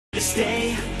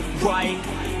Stay right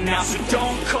now, so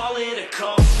don't call it a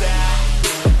comeback.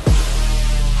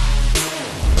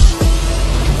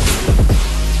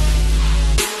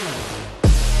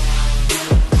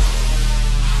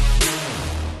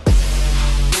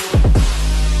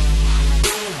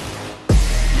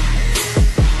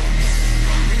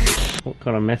 What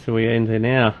kind of mess are we into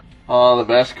now? Oh, the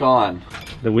best kind.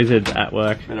 The wizard's at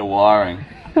work. Bit of wiring.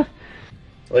 At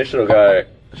least it'll go.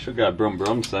 It should go brum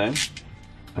brum soon.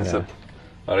 Yeah.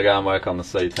 Gotta go and work on the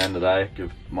C10 today.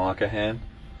 Give Mike a hand.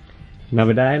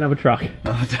 Another day, another truck.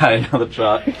 Another day, another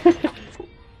truck.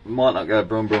 Might not go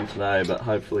brum brum today, but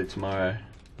hopefully tomorrow.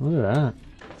 Look at that.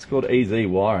 It's called easy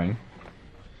wiring.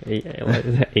 Is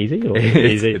that easy or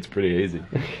easy? It's pretty easy.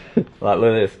 Like,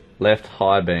 look at this. Left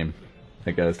high beam.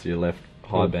 It goes to your left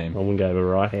high beam. I wouldn't go to the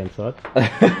right hand side.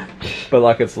 But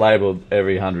like, it's labelled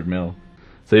every 100 mil.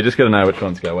 So you just got to know which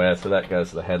ones go where. So that goes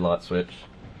to the headlight switch.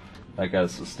 That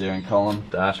goes to the steering column,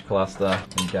 dash cluster,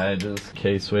 engages,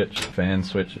 key switch, fan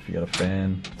switch if you got a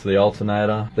fan, to the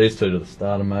alternator. These two to the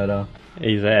starter motor.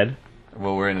 EZ.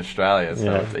 Well, we're in Australia, so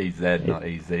Yeah. it's EZ, not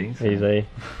EZ. So. Easy.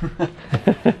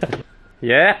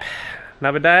 Yep.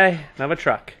 Another day, another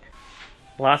truck.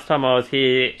 Last time I was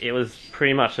here, it was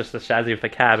pretty much just the chassis with the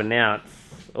cab, and now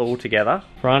it's all together.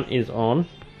 Front is on.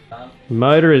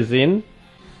 Motor is in.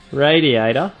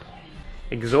 Radiator.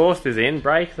 Exhaust is in.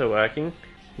 Brakes are working.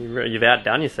 You've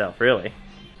outdone yourself, really.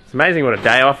 It's amazing what a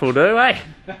day off will do, eh?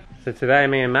 So today,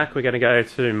 me and Mac, we're going to go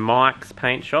to Mike's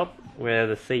paint shop, where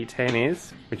the C10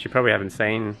 is, which you probably haven't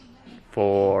seen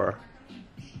for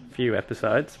a few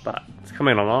episodes, but it's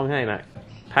coming along, hey, Mac?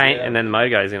 Paint, Yeah. and then the motor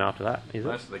goes in after that, is it?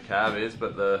 Most of the cab is,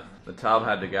 but the tub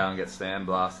had to go and get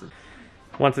sandblasted.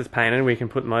 Once it's painted, we can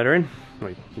put the motor in.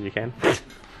 Well, you can.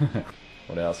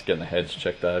 What else? Getting the heads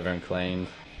checked over and cleaned.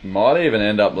 Might even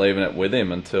end up leaving it with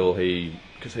him until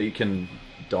because he can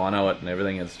dyno it and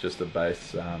everything. It's just a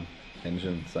base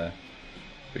engine, so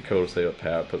it'd be cool to see what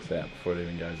power it puts out before it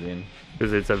even goes in.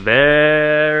 Because it's a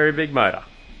very big motor.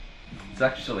 It's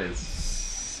actually a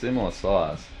similar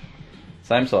size.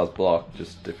 Same size block,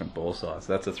 just different bore size.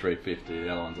 That's a 350, the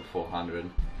other one's a 400.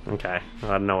 Okay, I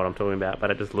don't know what I'm talking about,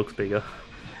 but it just looks bigger.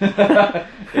 Yeah,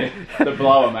 the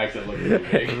blower makes it look really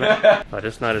big. I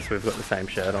just noticed we've got the same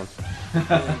shirt on.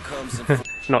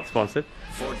 Not sponsored.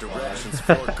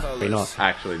 We're not.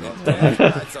 Actually not.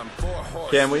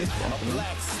 Can we?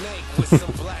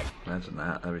 Imagine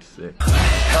that, that'd be sick.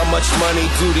 How much money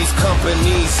do these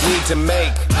companies need to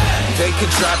make? They could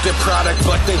drop their product,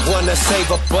 but they wanna save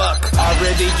a buck.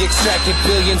 Already extracted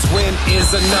billions, when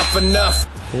is enough?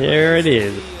 Here it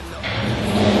is.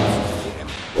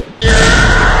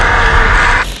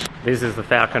 This is the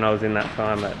Falcon I was in that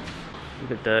time that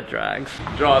the dirt drags.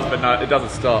 Drives, but no, it doesn't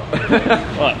stop.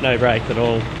 What? No brakes at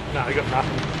all. No, we got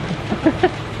nothing.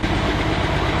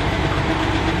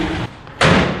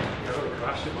 I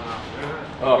crashed it, man.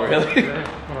 Oh, really? Yeah,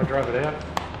 when I drove it out.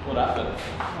 What happened?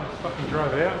 I just fucking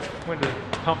drove out, went to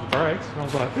pump the brakes, and I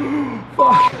was like,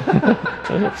 fuck!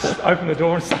 Just opened the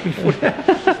door and stuck my foot out.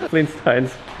 Flintstones.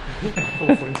 Full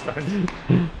Flintstones.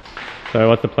 So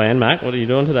what's the plan, Mac? What are you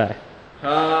doing today?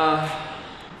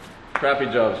 Crappy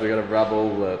jobs. We got to rub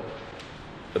all the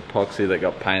epoxy that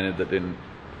got painted that didn't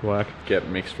Work. get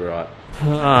mixed right.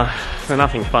 So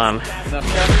nothing fun.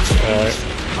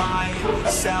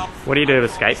 What do you do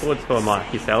with skateboards for,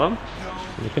 Mike? You sell them?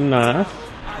 Looking nice.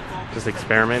 Just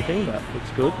experimenting, but looks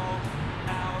good.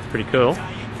 It's pretty cool.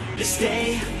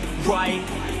 Stay right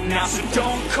now, so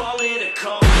don't call it a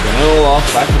comeback. Turn it all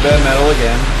off. Back to bare metal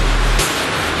again.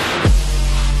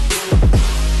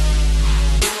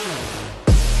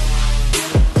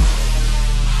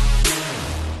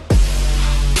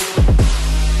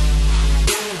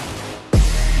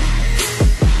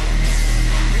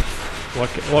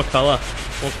 What colour?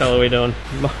 What colour are we doing?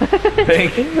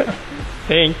 Pink.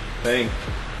 Pink. Pink.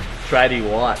 Tradie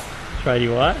white.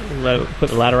 Tradie white. Put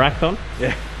the ladder rack on.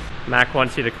 Yeah. Mac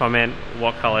wants you to comment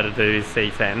what colour to do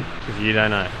C10, because you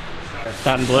don't know.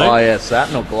 Satin blue? Oh yeah,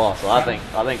 satin or gloss? I think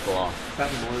gloss.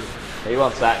 Satin blue. He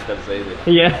wants satin because it's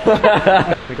easy.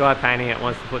 Yeah. The guy painting it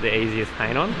wants to put the easiest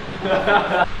paint on.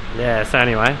 Yeah, so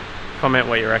anyway, comment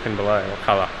what you reckon below, what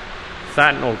colour.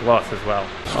 Satin or gloss as well.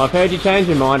 I've heard you change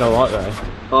your mind a lot though.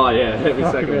 Oh yeah, every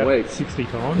About second week. 60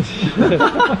 times.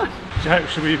 Joe,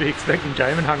 should we be expecting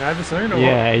Jamin hungover soon, or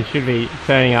Yeah, he should be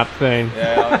turning up soon.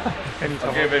 Yeah, Anytime.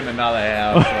 I'll give him another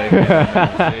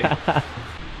hour.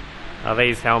 Are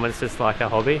these helmets just like a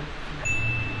hobby?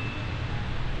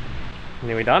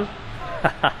 And are we done?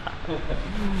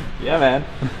 Yeah, man.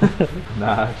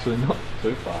 Nah, actually not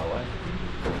too far away.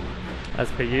 As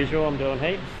per usual, I'm doing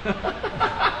heaps.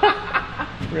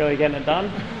 Really getting it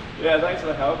done. Yeah, thanks for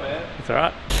the help, man. It's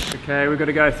alright. Okay, we've got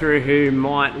to go through who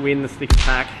might win the sticker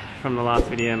pack from the last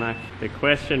video, Mac. The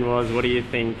question was, what do you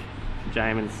think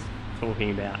Jamin's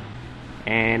talking about?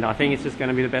 And I think it's just going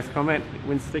to be the best comment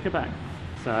wins the sticker pack.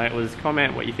 So it was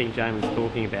comment what you think Jamin's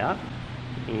talking about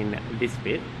in this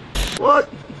bit. What?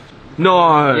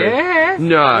 No. Yeah.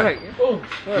 No.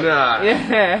 No. Yeah.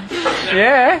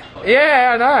 Yeah.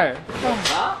 Yeah, I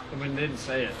know. We didn't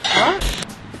see it.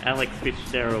 Alex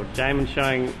Fitzgerald. Jamin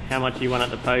showing how much he won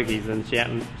at the pokies and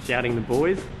shouting the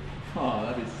boys. Oh,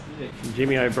 that'd be sick.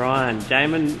 Jimmy O'Brien.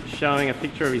 Jamin showing a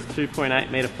picture of his 2.8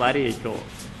 metre flatty he caught.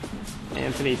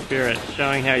 Anthony Spirit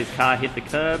showing how his car hit the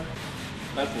curb.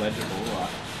 That's legible, right?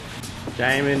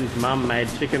 Jamin's mum made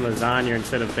chicken lasagna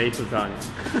instead of beef lasagna.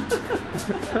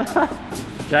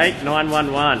 Jake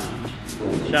 911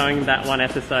 showing that one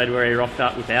episode where he rocked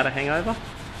up without a hangover.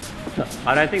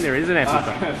 I don't think there is an I was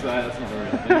episode. going to say, that's not a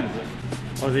real thing, is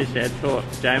it? Aussie Shed Talk.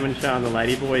 Jamin showing the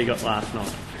ladyboy he got last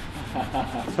night.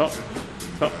 Top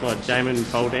Squad. Jamin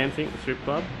pole dancing at the strip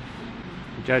club.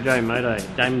 Jojo Moto.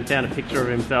 Jamin found a picture of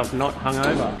himself not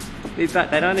hungover. Is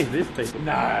that, they don't exist, people.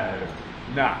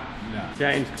 No.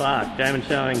 James Clark. Jamin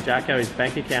showing Jacko his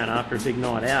bank account after a big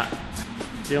night out.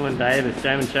 Dylan Davis.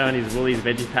 Jamin showing his Woolies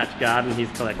Veggie Patch garden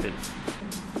he's collected.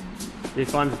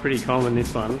 This one's pretty common,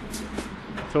 this one.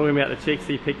 Talking about the chicks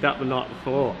he picked up the night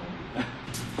before.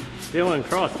 Dylan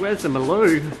Cross. Where's the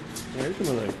Maloo? Where's the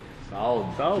Maloo?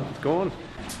 Sold. It's gone.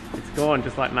 It's gone,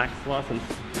 just like Mac's license.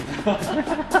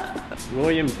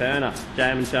 William Turner.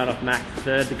 Jamin showed off Mac's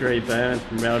 3rd degree burns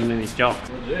from welding in his jocks.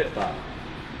 Legit, but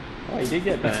Oh, he did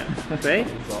get burnt. See?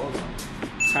 solid one.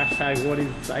 Hashtag what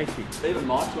is safety? Even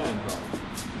Mike's wearing from.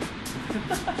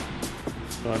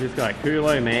 Oh, this guy,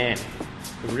 Kulo Man.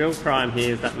 The real crime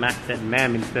here is that Mac said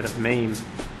mem instead of meme.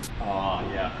 Oh,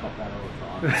 yeah, I cop that all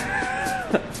the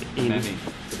time. Memmy.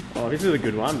 Oh, this is a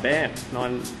good one. Bam.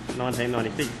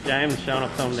 1996. James showing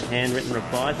off some of the handwritten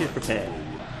replies he's prepared.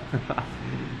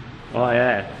 Oh,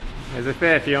 yeah. There's a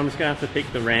fair few. I'm just going to have to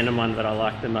pick the random one that I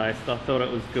liked the most. I thought it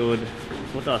was good.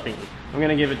 What do I think? I'm going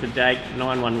to give it to Jake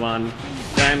 911.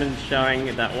 Jamin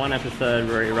showing that one episode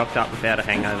where he rocked up without a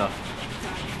hangover.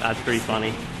 That's pretty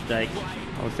funny, Jake.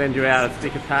 I'll send you out a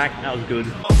sticker pack. That was good.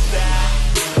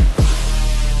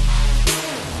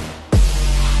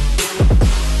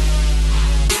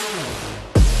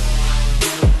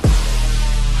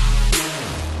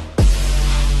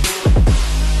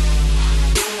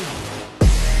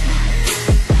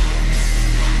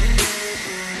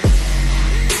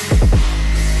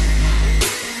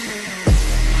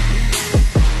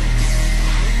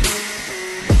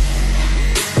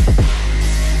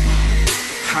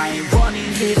 I ain't running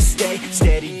here to stay,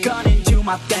 steady gunning, do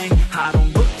my thing. I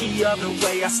don't look the other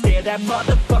way, I stare that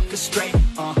motherfucker straight.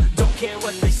 Don't care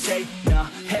what they say, nah,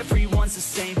 everyone's the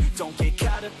same. Don't get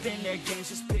caught up in their games,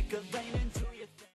 just pick